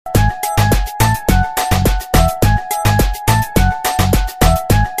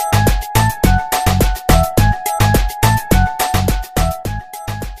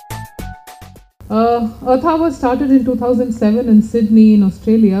Earth Hour started in 2007 in Sydney in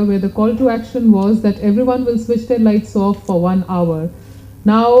Australia, where the call to action was that everyone will switch their lights off for 1 hour.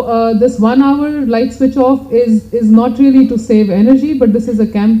 Now, this 1 hour light switch off is not really to save energy, but this is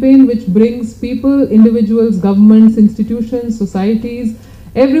a campaign which brings people, individuals, governments, institutions, societies,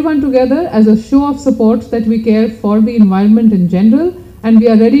 everyone together as a show of support that we care for the environment in general, and we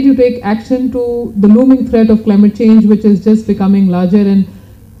are ready to take action to the looming threat of climate change, which is just becoming larger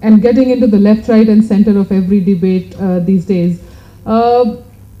and getting into the left, right, and center of every debate these days.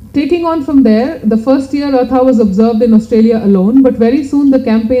 Taking on from there, the first year Earth Hour was observed in Australia alone, but very soon the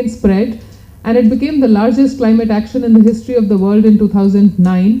campaign spread and it became the largest climate action in the history of the world in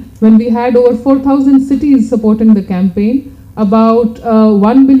 2009, when we had over 4,000 cities supporting the campaign, about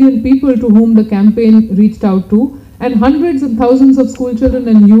 1 billion people to whom the campaign reached out to, and hundreds and thousands of school children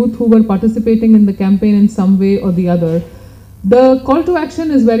and youth who were participating in the campaign in some way or the other. The call to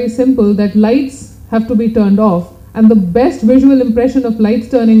action is very simple, that lights have to be turned off. And the best visual impression of lights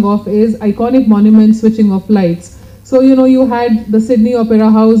turning off is iconic monuments switching off lights. So, you had the Sydney Opera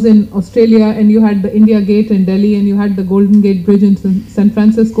House in Australia, and you had the India Gate in Delhi, and you had the Golden Gate Bridge in San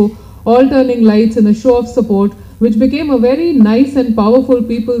Francisco, all turning lights in a show of support, which became a very nice and powerful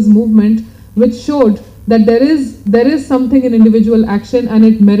people's movement, which showed that there is something in individual action and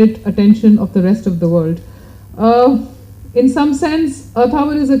it merit attention of the rest of the world. In some sense, Earth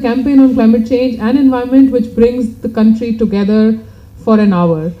Hour is a campaign on climate change and environment which brings the country together for an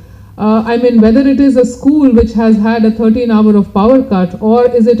hour. Whether it is a school which has had a 13-hour of power cut, or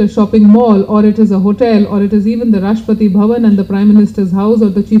is it a shopping mall, or it is a hotel, or it is even the Rashtrapati Bhavan and the Prime Minister's house or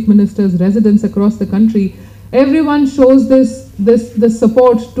the Chief Minister's residence across the country, everyone shows this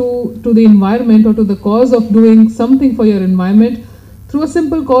support to the environment or to the cause of doing something for your environment, through a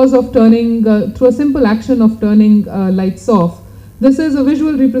simple action of turning lights off. This is a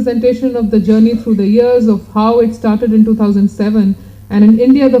visual representation of the journey through the years of how it started in 2007. And in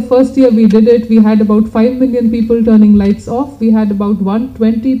India, the first year we did it, we had about 5 million people turning lights off. We had about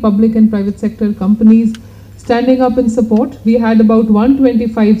 120 public and private sector companies standing up in support. We had about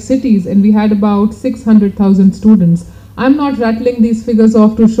 125 cities, and we had about 600,000 students. I'm not rattling these figures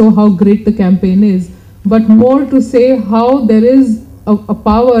off to show how great the campaign is, but more to say how there is a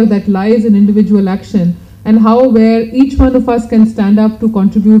power that lies in individual action, and how where each one of us can stand up to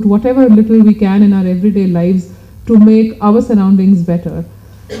contribute whatever little we can in our everyday lives to make our surroundings better.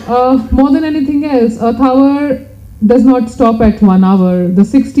 More than anything else, Earth Hour does not stop at 1 hour. The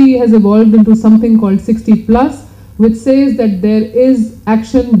 60 has evolved into something called 60 plus, which says that there is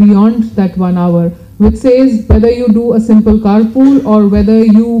action beyond that 1 hour, which says whether you do a simple carpool or whether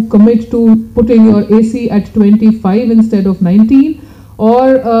you commit to putting your AC at 25 instead of 19, or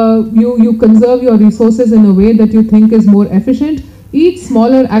you conserve your resources in a way that you think is more efficient. Each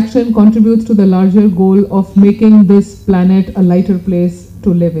smaller action contributes to the larger goal of making this planet a lighter place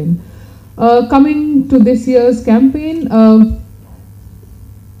to live in. Coming to this year's campaign,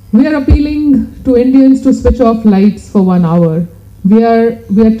 we are appealing to Indians to switch off lights for 1 hour. We are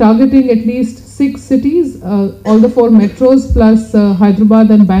targeting at least 6 cities, all the 4 metros plus Hyderabad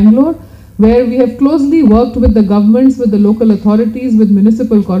and Bangalore, where we have closely worked with the governments, with the local authorities, with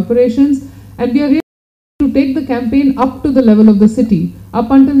municipal corporations, and we are really to take the campaign up to the level of the city. Up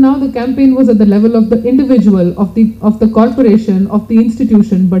until now, the campaign was at the level of the individual, of the corporation, of the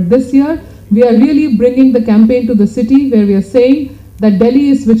institution, but this year we are really bringing the campaign to the city, where we are saying that Delhi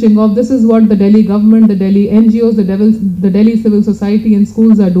is switching off. This is what the Delhi government, the Delhi NGOs, the Delhi civil society and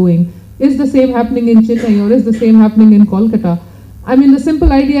schools are doing. Is the same happening in Chennai, or is the same happening in Kolkata? The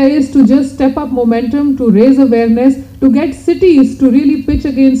simple idea is to just step up momentum, to raise awareness, to get cities to really pitch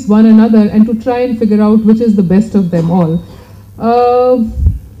against one another and to try and figure out which is the best of them all.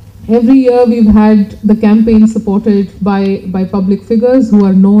 Every year we've had the campaign supported by public figures who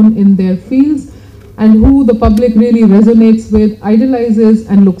are known in their fields and who the public really resonates with, idolizes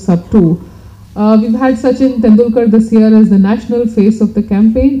and looks up to. We've had Sachin Tendulkar this year as the national face of the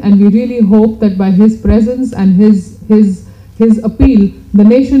campaign, and we really hope that by his presence and his appeal, the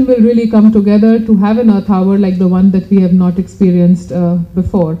nation will really come together to have an Earth Hour like the one that we have not experienced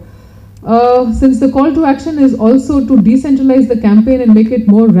before. Since the call to action is also to decentralize the campaign and make it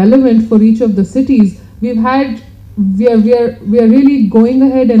more relevant for each of the cities, we are really going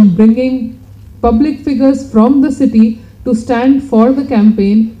ahead and bringing public figures from the city to stand for the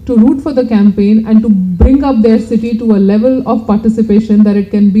campaign, to root for the campaign, and to bring up their city to a level of participation that it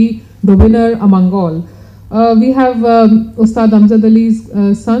can be the winner among all. We have Ustad Amjad Ali's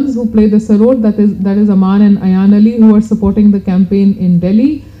sons who play the sarod, that is Aman and Ayan Ali, who are supporting the campaign in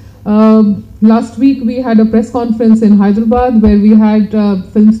Delhi. Last week we had a press conference in Hyderabad where we had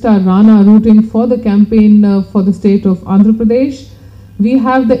film star Rana rooting for the campaign for the state of Andhra Pradesh. We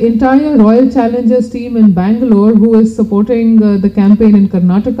have the entire Royal Challengers team in Bangalore who is supporting the campaign in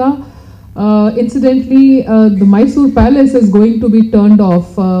Karnataka. Incidentally, the Mysore Palace is going to be turned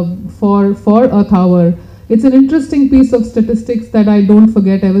off for Earth Hour. It's an interesting piece of statistics that I don't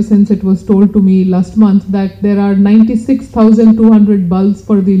forget ever since it was told to me last month that there are 96,200 bulbs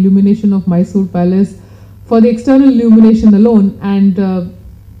for the illumination of Mysore Palace for the external illumination alone,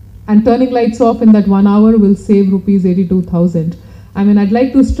 and turning lights off in that 1 hour will save rupees 82,000. I mean, I'd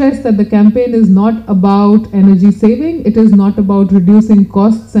like to stress that the campaign is not about energy saving. It is not about reducing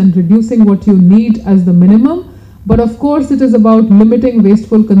costs and reducing what you need as the minimum. But of course, it is about limiting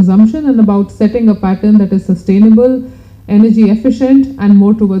wasteful consumption and about setting a pattern that is sustainable, energy efficient, and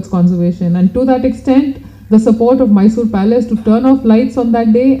more towards conservation. And to that extent, the support of Mysore Palace to turn off lights on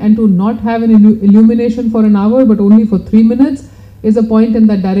that day and to not have an illumination for an hour but only for 3 minutes is a point in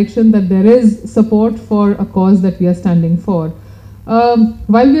that direction that there is support for a cause that we are standing for.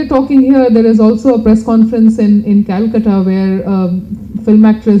 While we are talking here, there is also a press conference in Calcutta where film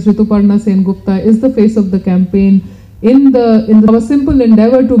actress Rituparna Sengupta is the face of the campaign in our simple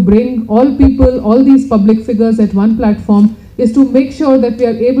endeavor to bring all people, all these public figures at one platform is to make sure that we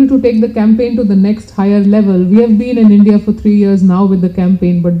are able to take the campaign to the next higher level. We have been in India for 3 years now with the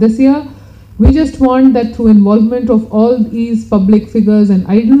campaign, but this year we just want that through involvement of all these public figures and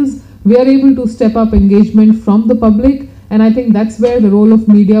idols, we are able to step up engagement from the public. And I think that's where the role of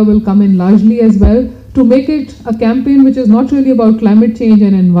media will come in largely as well, to make it a campaign which is not really about climate change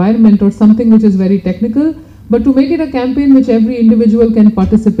and environment or something which is very technical, but to make it a campaign which every individual can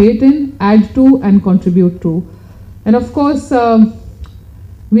participate in, add to, and contribute to. And of course,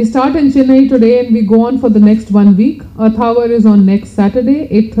 we start in Chennai today and we go on for the next 1 week. Earth Hour is on next Saturday,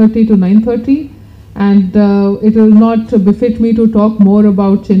 8:30 to 9:30. And it will not befit me to talk more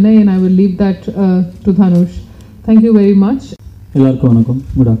about Chennai, and I will leave that to Dhanush. Thank you very much. எல்லாருக்கும் வணக்கம்.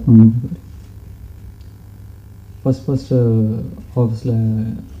 Good afternoon. First ஆஃபீஸில்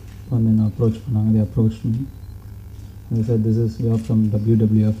வந்து என்ன approach பண்ணாங்க. they approached me and they said, we are from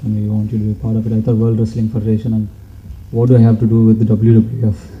WWF and we want you to be part of it. I thought World Wrestling Federation, and what do I have to do with the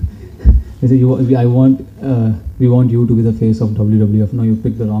WWF? They said, we want you to be the face of WWF. No, you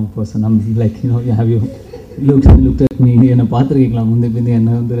picked the wrong person. I'm like, have you looked at me? என்னை பார்த்துருக்கீங்களா முந்தைய பிந்தைய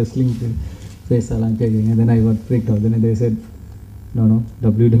என்ன வந்து wrestling face alang kekinga. Then I got freaked out. Then they said, no,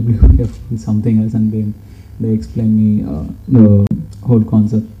 WWF is something else, and they explained me the whole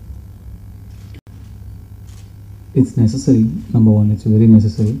concept. It's necessary. Number one, it's very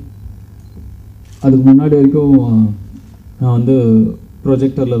necessary. அதுக்கு முன்னாடி வரைக்கும் நான் வந்து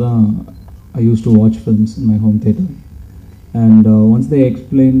ப்ரொஜெக்டரில் தான் I used to watch films in my home theater, and once they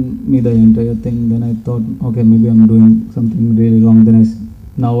explained me the entire thing, then I thought, okay, maybe I'm doing something really wrong. Then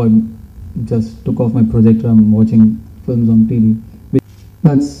now I just took off my projector, I'm watching films on TV.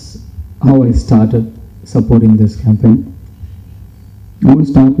 That's how I started supporting this campaign. I want to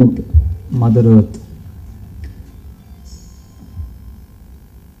start with Mother Earth.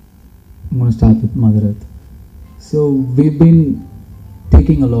 So we've been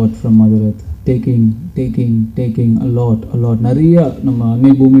taking a lot from Mother Earth. Taking a lot. நிறைய நம்ம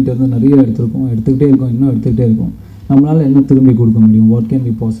அன்னை பூமிகிட்ட இருந்து நிறைய எடுத்துக்கிட்டே இருக்கோம். நம்மளால் என்ன திரும்பி கொடுக்க முடியும்? What can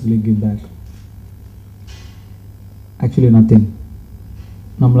we possibly give back? Actually nothing.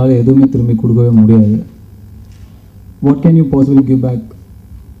 நம்மளால் எதுவுமே திரும்பி கொடுக்கவே முடியாது. What can you possibly give back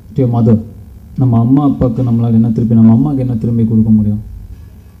to your mother? நம்ம அம்மா அப்பாவுக்கு நம்மளால் நம்ம அம்மாவுக்கு என்ன திரும்பி கொடுக்க முடியும்?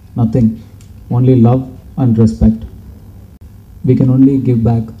 Nothing. Only love and respect. We can only give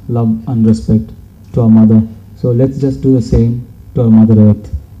back love and respect to our mother. So let's just do the same to our Mother Earth.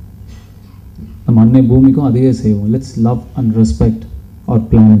 நம்ம அன்னை பூமிக்கும் அதையே செய்வோம். Let's love and respect our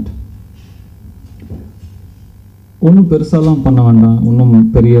planet. ஒன்றும் பெருசாலாம் பண்ண வேண்டாம். ஒன்றும்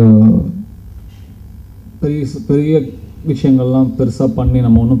பெரிய விஷயங்கள்லாம் பெருசாக பண்ணி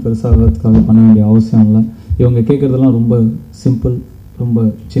நம்ம ஒன்றும் பெருசாகிறதுக்காக பண்ண வேண்டிய அவசியம் இல்லை. இவங்க கேட்குறதெல்லாம் ரொம்ப சிம்பிள், ரொம்ப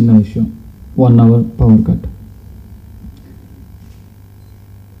சின்ன விஷயம். 1 hour பவர் கட்.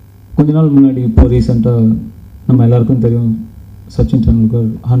 கொஞ்ச நாள் முன்னாடி இப்போ ரீசெண்டாக நம்ம எல்லாருக்கும் தெரியும், சச்சின் டெண்டுல்கர்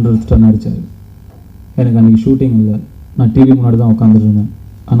 100th ரன் அடித்தார். எனக்கு அன்றைக்கி ஷூட்டிங் இல்லை. நான் டிவி முன்னாடி தான் உட்காந்துருந்தேன்.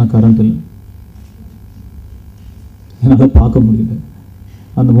 ஆனால் கரண்ட் இல்லை, என்னால் பார்க்க முடியல.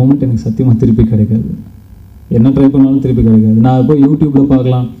 அந்த மூமெண்ட் எனக்கு சத்தியமாக திருப்பி கிடைக்காது. என்ன ட்ரை பண்ணாலும் திருப்பி கிடைக்காது. நான் போய் யூடியூப்பில்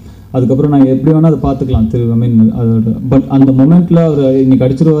பார்க்கலாம், அதுக்கப்புறம் நான் எப்படி வேணால் அதை பார்த்துக்கலாம் அதோட. பட் அந்த மொமெண்ட்டில் அவர் இன்னைக்கு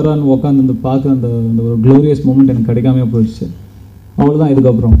அடிச்சிருவாரான்னு உட்காந்து அந்த பார்க்க அந்த ஒரு க்ளோரியஸ் மூமெண்ட் எனக்கு கிடைக்காம போயிடுச்சு. அவ்வளோதான்.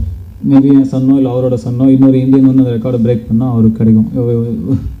 இதுக்கப்புறம் மேபி என் சன்னோ இல்லை அவரோட சன்னோ இன்னொரு இந்தியன் வந்து அந்த ரெக்கார்டை பிரேக் பண்ணால் அவருக்கு கிடைக்கும்.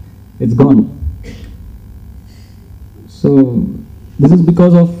 it's gone. So this is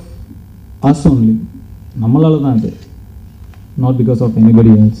because of us only. நம்மளால தான் அது, not because of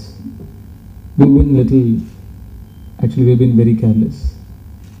anybody else. We've been very careless.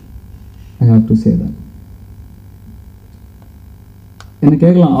 I have to say that. என்ன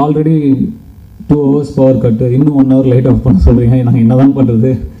கேட்கலாம், ஆல்ரெடி 2 hours பவர் கட்டு, இன்னும் 1 hour லைட் ஆஃப் பண்ண சொல்கிறீங்க, நாங்கள் என்ன தான்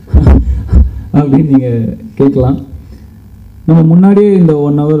பண்ணுறது அப்படின்னு நீங்கள் கேட்கலாம். நம்ம முன்னாடியே இந்த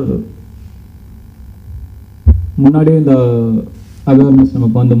 1 hour முன்னாடியே இந்த அவேர்னஸ்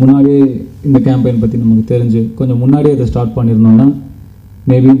நமக்கு வந்து முன்னாடியே இந்த கேம்பெயின் பற்றி நமக்கு தெரிஞ்சு கொஞ்சம் முன்னாடியே இதை ஸ்டார்ட் பண்ணியிருந்தோம்னா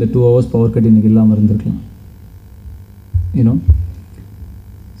மேபி இந்த 2 hours பவர் கட் இன்றைக்கி இல்லாமல் இருந்திருக்கலாம். யூனோ,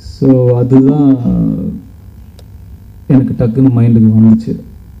 ஸோ அதுதான் எனக்கு டக்குன்னு மைண்டுக்கு வந்துச்சு.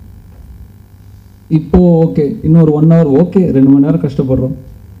 இப்போது ஓகே, இன்னொரு 1 hour ஓகே, 2 மணி நேரம் கஷ்டப்படுறோம்,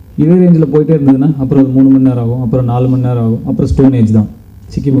 இதே ரேஞ்சில் போயிட்டே இருந்ததுன்னா அப்புறம் அது 3 மணி நேரம் ஆகும், அப்புறம் 4 மணி நேரம் ஆகும், அப்புறம் ஸ்டோன் ஏஜ் தான்,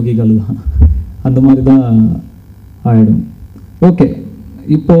 சிக்கி முக்கி கல் தான், அந்த மாதிரி தான் ஆகிடும். ஓகே,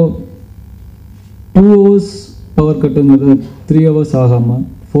 இப்போது 2 hours பவர் கட்டுங்கிறது 3 hours ஆகாமல்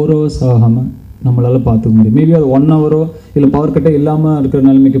 4 hours ஆகாமல் நம்மளால் பார்த்துக்க முடியும். மேபி அது 1 hour இல்லை பவர் கட்டே இல்லாமல் இருக்கிற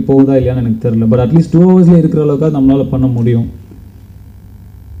நிலைமைக்கு போகுதா இல்லையான்னு எனக்கு தெரியல. பட் அட்லீஸ்ட் 2 hours இருக்கிற அளவுக்கு நம்மளால் பண்ண முடியும்.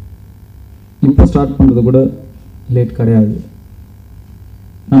 இப்போ ஸ்டார்ட் பண்ணுறது கூட லேட் கிடையாது.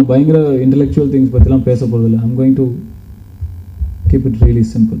 நான் பயங்கர இன்டெலெக்சுவல் திங்ஸ் பற்றிலாம் பேச போகிறதில்ல. I'm going to keep it really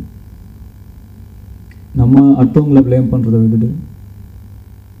simple. நம்ம அடுத்தவங்களை ப்ளேம் பண்ணுறதை விட்டுட்டு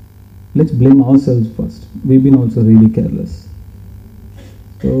let's blame ourselves first. We've been also really careless.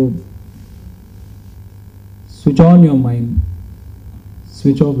 So switch on your mind,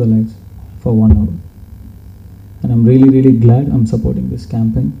 switch off the lights for 1 hour. And I'm really glad I'm supporting this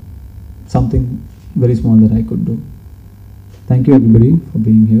campaign. Something very small that I could do. Thank you everybody for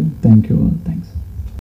being here. Thank you all. Thank you.